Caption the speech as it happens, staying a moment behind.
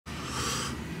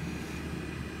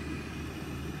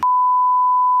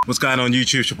What's going on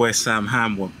YouTube? It's your boy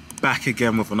Samham. We're back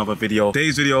again with another video.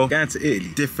 Today's video, going to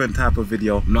Italy. Different type of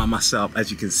video. Not myself,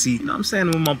 as you can see. You know what I'm saying?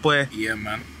 With my boy. Yeah,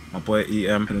 man. My boy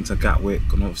EM. Heading to Gatwick.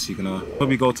 And obviously gonna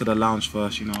probably go to the lounge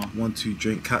first, you know. 1, 2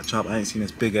 drink, catch up. I ain't seen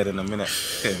this big head in a minute.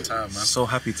 Okay. Time, man. So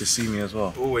happy to see me as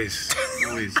well. Always.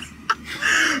 Always.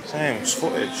 Same, it's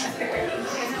footage.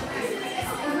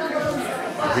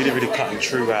 Really cutting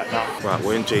through right now. Right,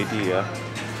 we're in JD, yeah?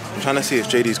 I'm trying to see if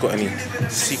JD's got any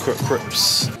secret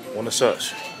crips. Wanna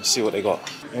search, let's see what they got.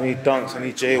 Any dunks,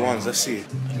 any J1s, let's see.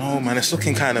 No man, it's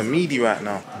looking kind of meaty right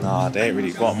now. Nah, they ain't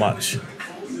really got much.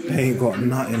 They ain't got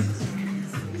nothing.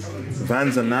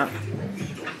 Vans and that.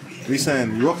 What are you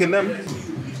saying, you rocking them?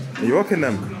 Are you rocking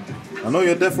them? I know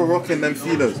you're definitely rocking them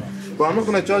feelers. But I'm not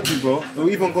gonna judge you, bro. Don't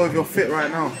even go with your fit right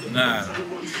now. Nah,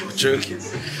 I'm joking.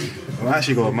 I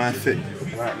actually got my fit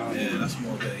right now. Yeah, that's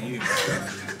more than you.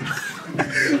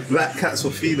 Black cats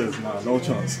for feelers, nah, no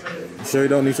chance. You sure you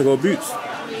don't need to go boots?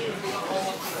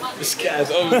 This guy's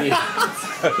over me.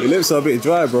 Your lips are a bit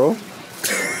dry, bro. Is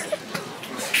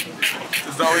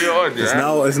that what you're on, yeah?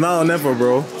 It's now or never,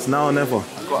 bro. It's now or never.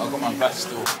 I got my back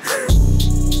still.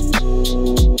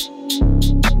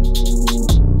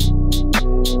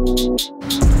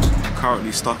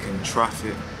 Currently stuck in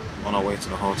traffic on our way to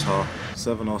the hotel.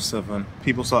 7:07.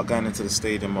 People start going into the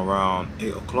stadium around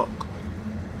 8 o'clock.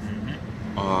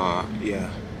 Yeah,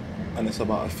 and it's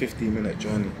about a 15-minute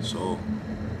journey, so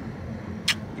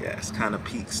yeah, it's kind of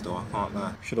peaks though, I can't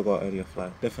lie. Should have got an earlier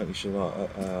flight, definitely should have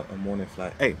got a morning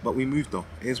flight. Hey, but we moved though,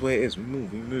 it is where it is, we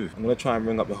move. I'm gonna try and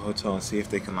ring up the hotel and see if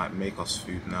they can like make us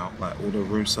food now. Like all the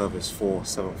room service for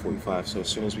 7:45, so as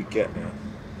soon as we get there,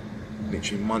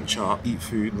 literally munch up, eat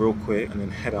food real quick, and then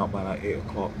head out by like 8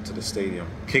 o'clock to the stadium.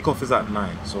 Kickoff is at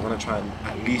 9, so I'm gonna try and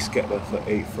at least get there for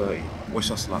 8:30. Wish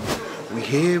us luck. We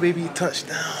here, baby,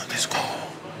 touchdown, let's go.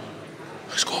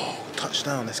 Let's go,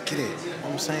 touchdown, let's get it. You know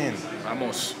what I'm saying?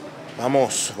 Vamos.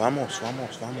 Vamos.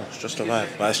 Just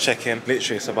arrived. But let's check in.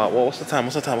 Literally, it's about, what's the time?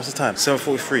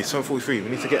 7:43. We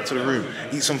need to get to the room,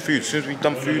 eat some food. As soon as we've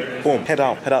done food, boom, head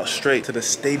out straight to the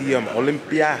Stadium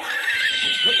Olympia.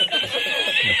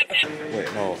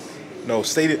 Wait, no,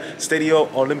 Stadio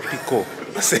Olimpico.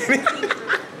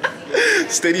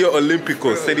 Stadio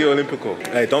Olimpico.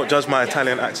 Hey, don't judge my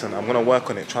Italian accent. I'm gonna work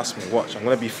on it, trust me, watch. I'm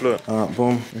gonna be fluent. Alright,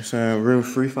 boom. It's room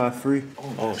 353.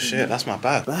 Oh shit, that's my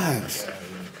bag. Bags.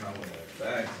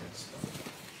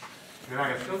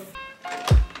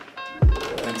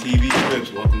 And TV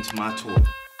Cribs, welcome to my tour.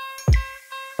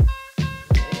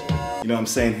 You know what I'm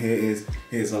saying?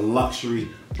 Here's a luxury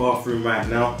bathroom right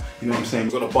now. You know what I'm saying?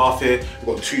 We've got a bath here,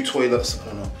 we've got 2 toilets. I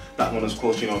don't know, that one of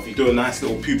course, you know, if you do a nice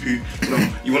little poo-poo,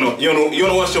 you wanna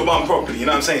wash your bum properly, you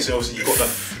know what I'm saying? So obviously you got the,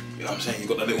 you know what I'm saying, you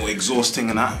got the little exhaust thing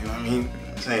and that, you know what I mean? You know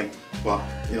what I'm saying? But,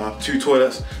 you know, 2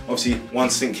 toilets, obviously 1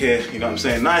 sink here, you know what I'm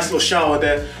saying? Nice little shower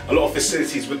there, a lot of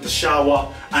facilities with the shower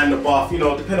and the bath, you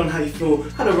know, depending on how you feel,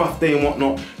 had a rough day and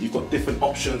whatnot, you've got different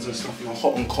options and stuff, you know,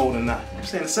 hot and cold and that. You know what I'm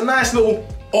saying? It's a nice little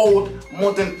old,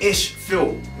 modern-ish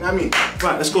feel, you know what I mean?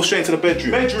 Right, let's go straight into the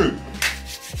bedroom.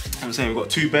 I'm saying we've got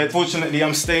 2 beds. Fortunately,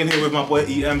 I'm staying here with my boy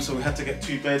EM, so we had to get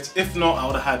 2 beds. If not, I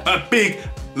would have had a big,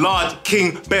 large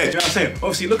king bed. You know what I'm saying?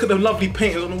 Obviously, look at the lovely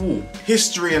paintings on the wall.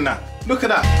 History and that. Look at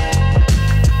that.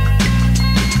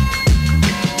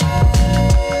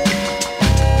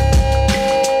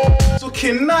 It's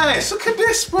looking nice. Look at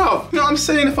this, bro. You know what I'm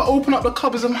saying? If I open up the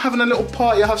cupboards, I'm having a little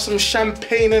party. I have some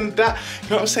champagne and that. You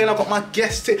know what I'm saying? I've got my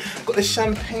guests here. I've got the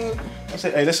champagne. I'm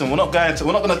saying, hey, listen, we're not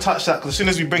gonna touch that, because as soon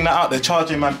as we bring that out, they're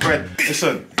charging my bread.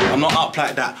 Listen, I'm not up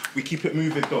like that. We keep it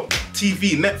moving though.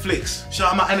 TV, Netflix,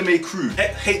 shout out my anime crew,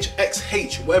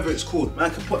 HXH, whatever it's called.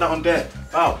 Man, I can put that on there.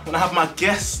 Wow, when I have my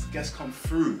guests come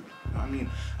through. You know what I mean?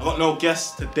 I got no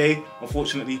guests today,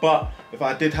 unfortunately, but if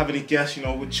I did have any guests, you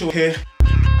know, we'd chill here.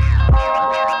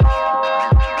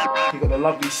 You got the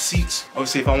lovely seats.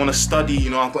 Obviously, if I want to study, you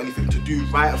know, I've got anything to do,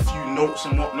 write a few notes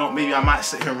and whatnot. Maybe I might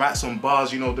sit here and write some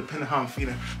bars, you know, depending how I'm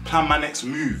feeling. Plan my next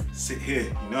move. Sit here,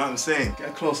 you know what I'm saying? Get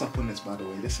a close up on this, by the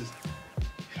way. This is,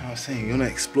 you know what I'm saying? You want to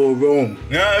explore Rome.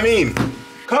 You know what I mean?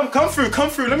 Come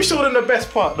through. Let me show them the best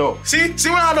part, though. See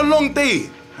when I had a long day,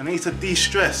 I need to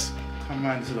de-stress. Come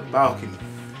round to the balcony.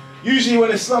 Usually when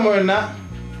it's summer and that,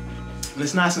 and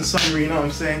it's nice and summery, you know what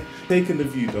I'm saying? Taking the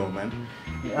view, though, man.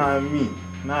 You know what I mean?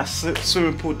 Nice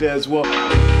swimming pool there as well.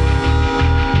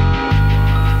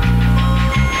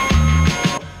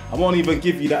 I won't even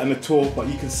give you that in the tour, but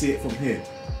you can see it from here. You know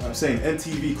what I'm saying?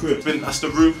 NTV Cribs. That's the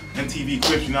roof, NTV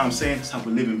Cribs, you know what I'm saying? That's how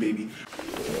we're living, baby.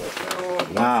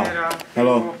 Wow.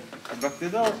 Hello.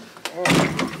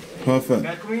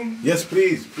 Perfect. Yes,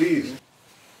 please.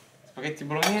 Spaghetti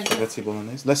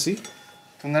bolognese. Let's see.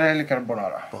 Tonarelli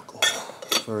carbonara. Oh,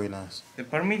 very nice. The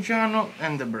Parmigiano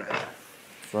and the bread.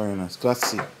 Very nice.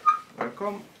 Grazie.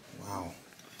 Welcome. Wow.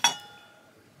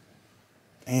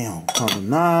 Damn,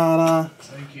 carbonara.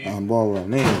 Thank you. And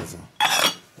bolognese.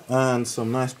 And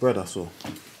some nice bread I saw.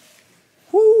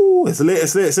 Woo! It's lit,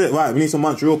 it's lit, it's lit. Right, we need some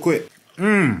munch real quick.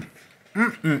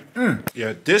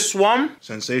 Yeah, this one,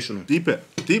 sensational. Deep it.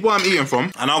 Deep where I'm eating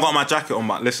from. And I got my jacket on,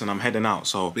 but listen, I'm heading out.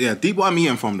 So, but yeah, deep where I'm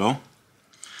eating from though.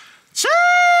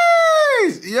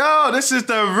 Cheese! Yo, this is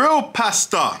the real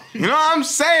pasta. You know what I'm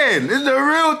saying? This is the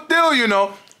real deal, you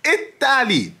know.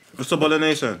 Italy. What's the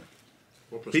bolognese?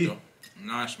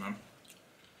 Nice, man.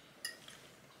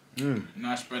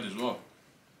 Nice bread as well.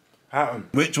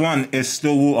 Which one is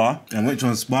still water and which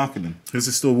one's sparkling? This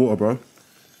is still water, bro.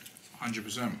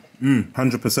 100%.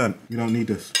 100%. You don't need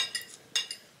this.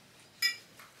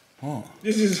 Oh.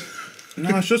 This is...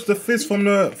 No, it's just the fizz from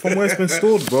where it's been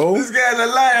stored, bro. This guy's a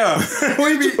liar. What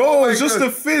do you mean? Bro, it's just the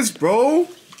fizz, bro.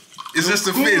 It's just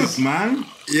the fizz, man.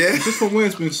 Yeah. It's just from where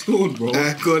it's been stored, bro.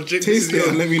 Go on, drink Taste it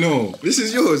and let me know. This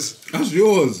is yours. That's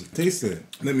yours. Taste it.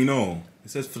 Let me know. It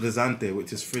says frizzante,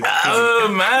 which is frizz. Oh,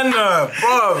 man,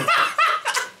 bro.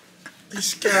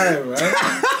 This guy, man.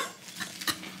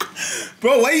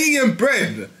 Bro, why are you eating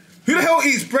bread? Who the hell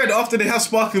eats bread after they have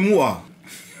sparkling water?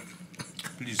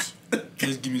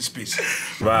 Please give me space.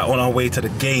 Right, on our way to the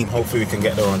game. Hopefully we can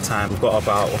get there on time. We've got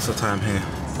about, what's the time here?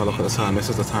 If I look at the time, this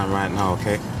is the time right now,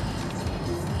 okay?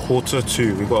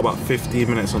 1:45. We've got about 15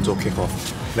 minutes until kickoff.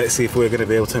 Let's see if we're gonna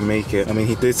be able to make it. I mean,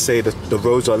 he did say that the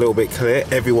roads are a little bit clear.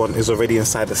 Everyone is already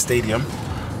inside the stadium.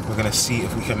 We're gonna see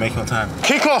if we can make it on time.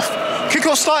 Kickoff!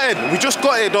 Kickoff started! We just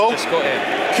got it though. Just got it.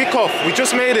 Kickoff, we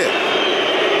just made it.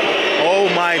 Oh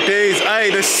my days, hey,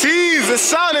 the seas are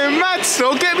sounding mad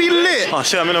still, get me lit. Oh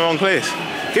shit, I'm in the wrong place.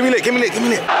 Give me lit, give me lit, give me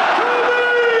lit.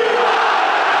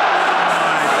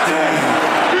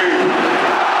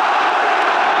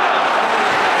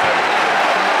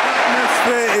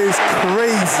 Atmosphere is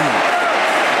crazy.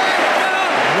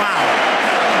 Wow.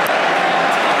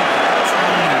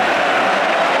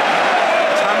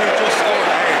 Tammy just scored,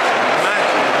 hey,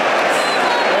 imagine.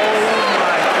 Oh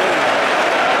my goodness.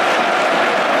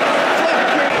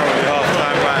 Probably half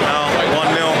time right now.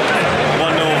 1-0.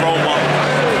 1-0 Roma.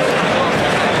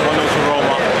 1-0 to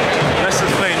Roma.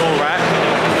 Leicester's playing alright.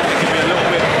 They can be a little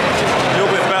bit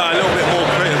better, a little bit more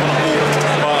creative on the ball.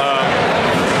 But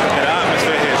yeah, the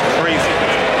atmosphere here is crazy.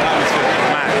 The atmosphere is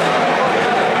mad.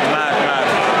 Mad, mad.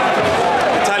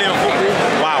 Italian football,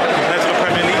 wow. Compared to the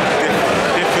Premier League,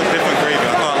 different gravy,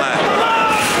 I can't lie.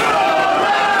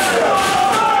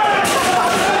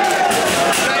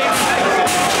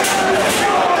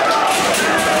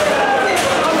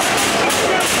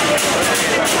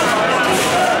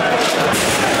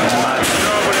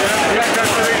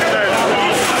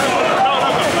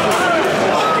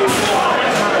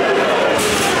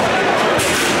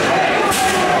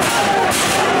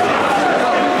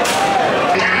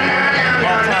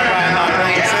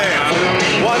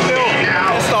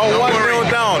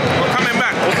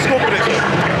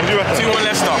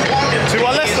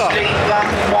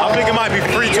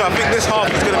 I think this half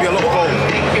is going to be a lot of goals.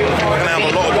 We're going to have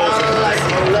a lot of goals.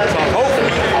 So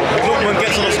hopefully, Lookman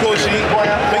gets on the score sheet. I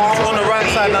think he's on the right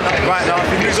side right now.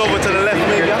 If he moves over to the left,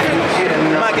 maybe I think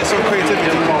he might get some creativity.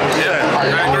 Yeah,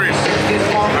 I agree.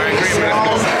 I agree, man.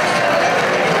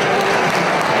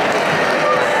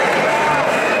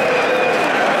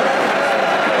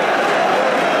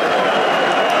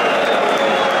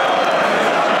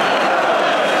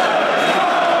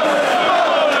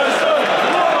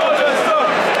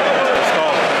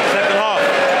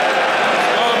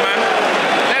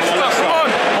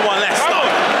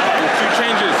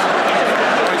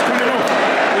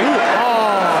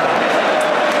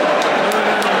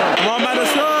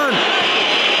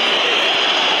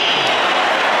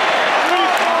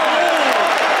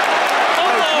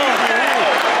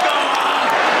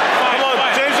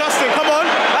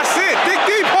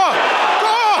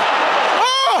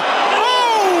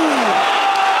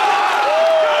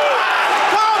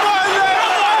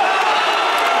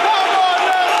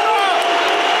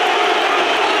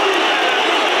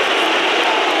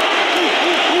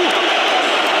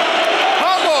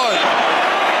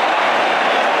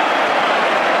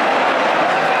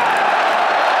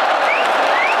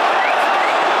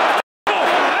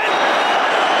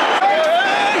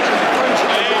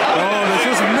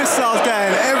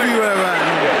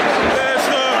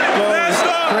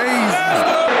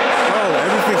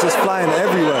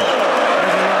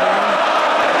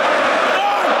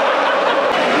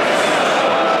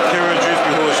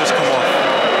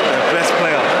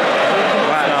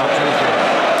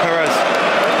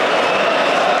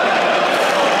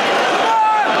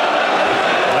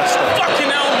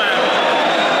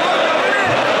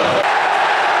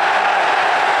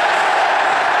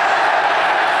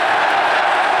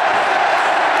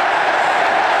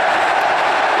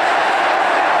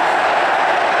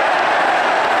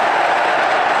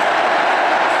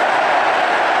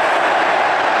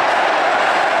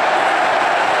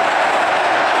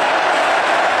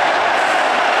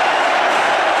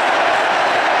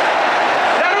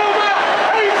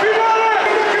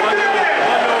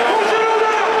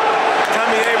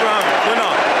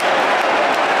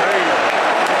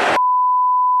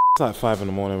 like 5 in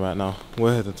the morning right now.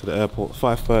 We're heading to the airport,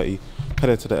 5:30.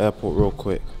 Headed to the airport real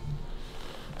quick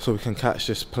so we can catch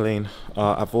this plane.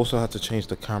 I've also had to change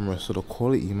the camera, so the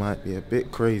quality might be a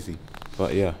bit crazy.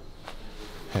 But yeah,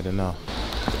 heading now.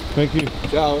 Thank you.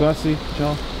 Ciao. Grazie.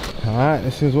 Ciao. Alright,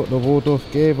 this is what the Waldorf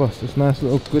gave us. This nice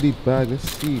little goodie bag. Let's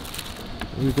see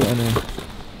what we got in here.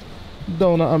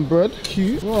 Donut and bread.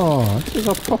 Cute. Oh, this is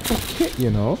a proper kit, you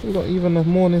know. We got even a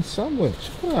morning sandwich.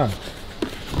 Look at that.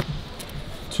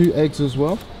 2 eggs as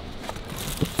well.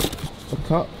 A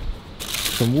cup.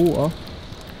 Some water.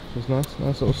 It's nice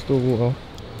little still water.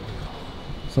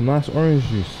 Some nice orange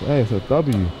juice. Hey, it's a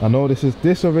W. I know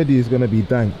this already is gonna be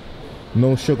dank.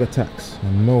 No sugar tax.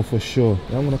 I know for sure.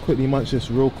 Yeah, I'm gonna quickly munch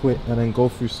this real quick and then go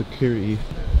through security.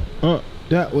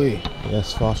 That way.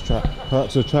 Yes, fast track.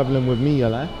 Perks of traveling with me, you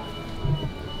like?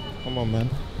 Come on, man.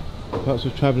 Perks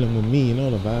of traveling with me, you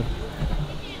know the vibe.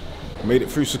 Made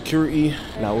it through security.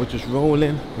 Now we're just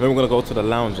rolling. Then we're gonna go to the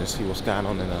lounge and see what's going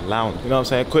on in the lounge. You know what I'm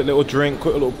saying? Quick little drink,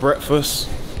 quick little breakfast.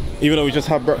 Even though we just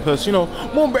had breakfast, you know,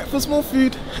 more breakfast, more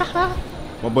food.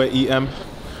 My boy EM. You know what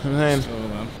I'm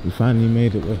saying? We finally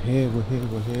made it. We're here, we're here,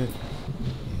 we're here.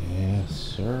 Yes,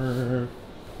 sir.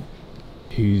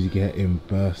 Who's getting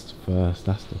burst first?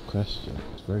 That's the question.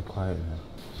 It's very quiet here.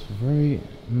 It's a very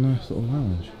nice little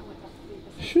lounge.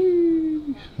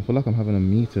 Sheesh. I feel like I'm having a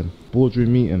meeting.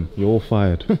 Boardroom meeting. You're all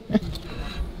fired.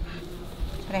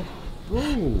 Bro.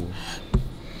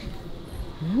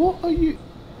 What are you?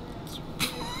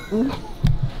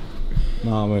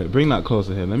 Nah, wait, bring that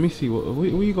closer here. Let me see what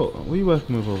you got. What are you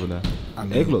working with over there?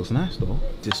 Egg looks nice though.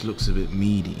 This looks a bit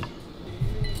meaty.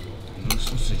 No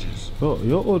sausages. Bro,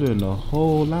 you're ordering the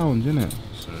whole lounge, innit?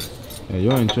 Sorry. Yeah,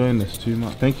 you're enjoying this too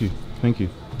much. Thank you. Thank you.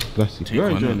 Bless you.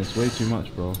 You're enjoying this way too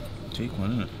much, bro. Take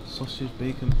one, innit? Sausage,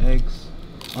 bacon, eggs,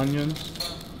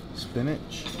 onions,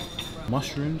 spinach,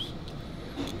 mushrooms.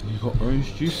 You got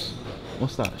orange juice.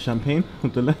 What's that? Champagne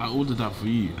with the left? I ordered that for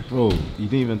you. Bro, you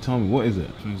didn't even tell me. What is it?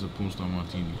 I think it's a porn star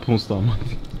martini. Porn star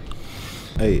martini.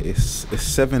 Hey, it's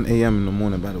 7 a.m. in the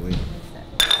morning, by the way.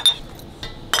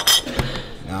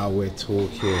 Now we're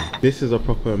talking. This is a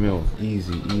proper meal.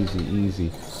 Easy, easy,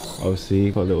 easy.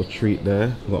 Obviously, got a little treat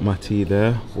there. Got my tea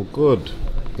there. We're good.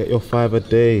 Get your 5 a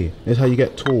day. This is how you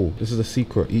get tall. This is the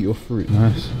secret. Eat your fruit.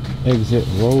 Nice. Exit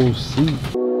row seat.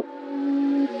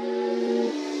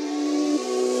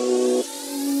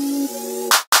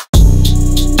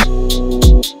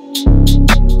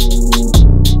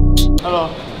 Hello.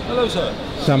 Hello, sir.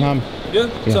 Samham. Yeah?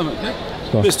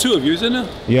 Samham. There's 2 of you, isn't there?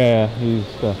 Yeah, he's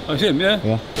there. Oh, it's him, yeah?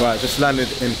 Yeah. Right, just landed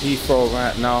in Heathrow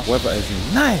right now. Weather is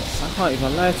nice. I can't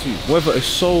even lie to you. Weather is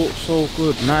so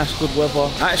good. Nice, good weather.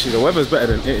 Actually, the weather's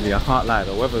better than Italy. I can't lie.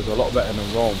 The weather's a lot better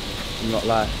than Rome. I'm not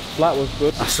lie. Flight was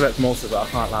good. I slept most of it. I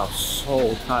can't lie. I was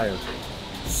so tired.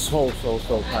 So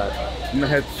tired. I'm gonna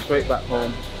head straight back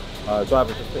home.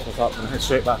 Driver just picked us up and head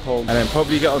straight back home, and then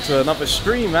probably get onto another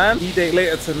stream, man. E-date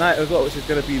later tonight as well, which is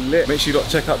gonna be lit. Make sure you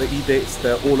check out the E-dates.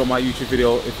 They're all on my YouTube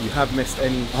video if you have missed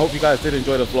any. I hope you guys did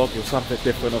enjoy the vlog. It was something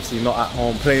different, obviously not at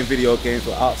home playing video games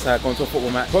or outside going to a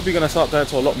football match. Probably gonna start going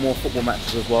to a lot more football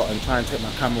matches as well and try and take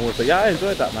my camera with. But yeah, I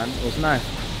enjoyed that, man. It was nice.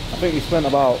 I think we spent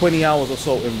about 20 hours or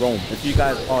so in Rome. If you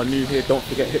guys are new here, don't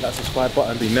forget hit that subscribe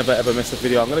button so you never ever miss a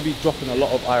video. I'm gonna be dropping a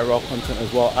lot of IRL content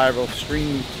as well, IRL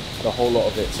streams, the whole lot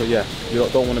of it. So yeah, you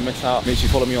don't want to miss out. Make sure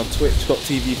you follow me on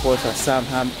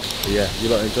twitch.tv/Samham. Yeah, you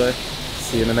lot enjoy.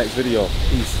 See you in the next video.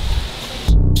 Peace.